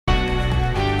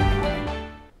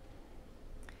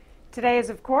Today is,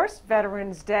 of course,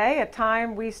 Veterans Day, a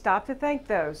time we stop to thank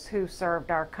those who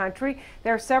served our country.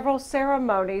 There are several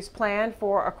ceremonies planned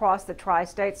for across the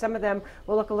tri-state. Some of them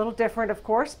will look a little different, of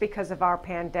course, because of our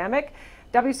pandemic.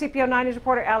 WCPO 9 News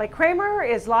reporter Allie Kramer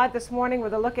is live this morning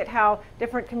with a look at how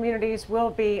different communities will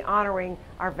be honoring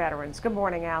our veterans. Good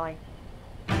morning, Allie.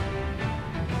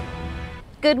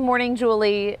 Good morning,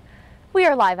 Julie. We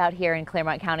are live out here in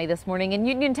Clermont County this morning. In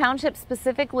Union Township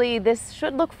specifically, this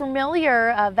should look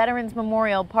familiar. Veterans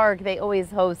Memorial Park, they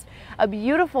always host a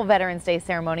beautiful Veterans Day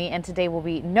ceremony, and today will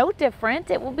be no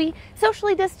different. It will be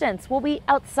socially distanced. We'll be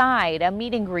outside, a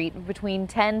meet and greet between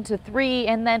 10 to 3,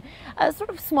 and then a sort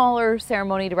of smaller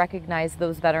ceremony to recognize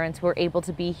those veterans who are able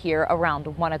to be here around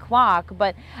 1 o'clock.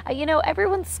 But, you know,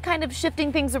 everyone's kind of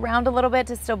shifting things around a little bit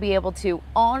to still be able to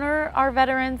honor our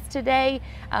veterans today,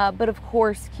 but of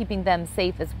course keeping them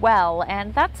safe as well,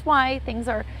 and that's why things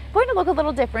are going to look a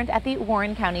little different at the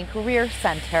Warren County Career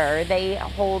Center. They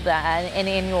hold an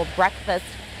annual breakfast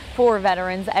for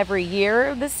veterans every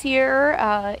year. This year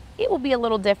it will be a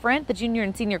little different. The junior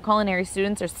and senior culinary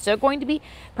students are still going to be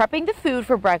prepping the food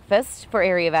for breakfast for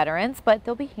area veterans, but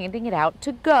they'll be handing it out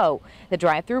to go. The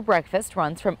drive-through breakfast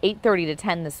runs from 8:30 to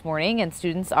 10 this morning, and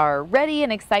students are ready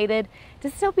and excited to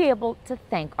still be able to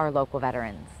thank our local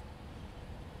veterans.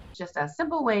 Just a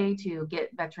simple way to get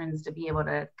veterans to be able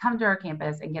to come to our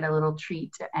campus and get a little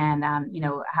treat and,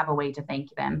 have a way to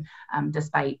thank them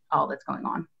despite all that's going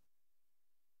on.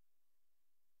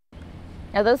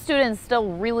 Now, those students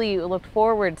still really looked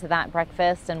forward to that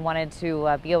breakfast and wanted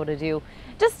to be able to do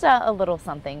just a little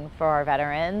something for our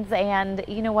veterans. And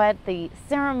you know what? The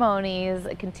ceremonies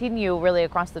continue really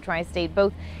across the tri-state,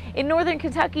 both in northern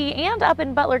Kentucky and up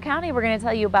in Butler County. We're going to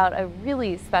tell you about a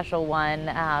really special one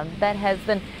that has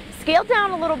been scaled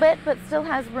down a little bit, but still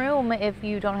has room if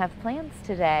you don't have plans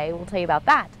today. We'll tell you about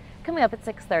that coming up at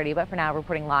 6:30. But for now,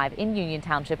 reporting live in Union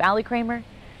Township, Allie Kramer,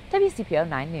 WCPO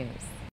 9 News.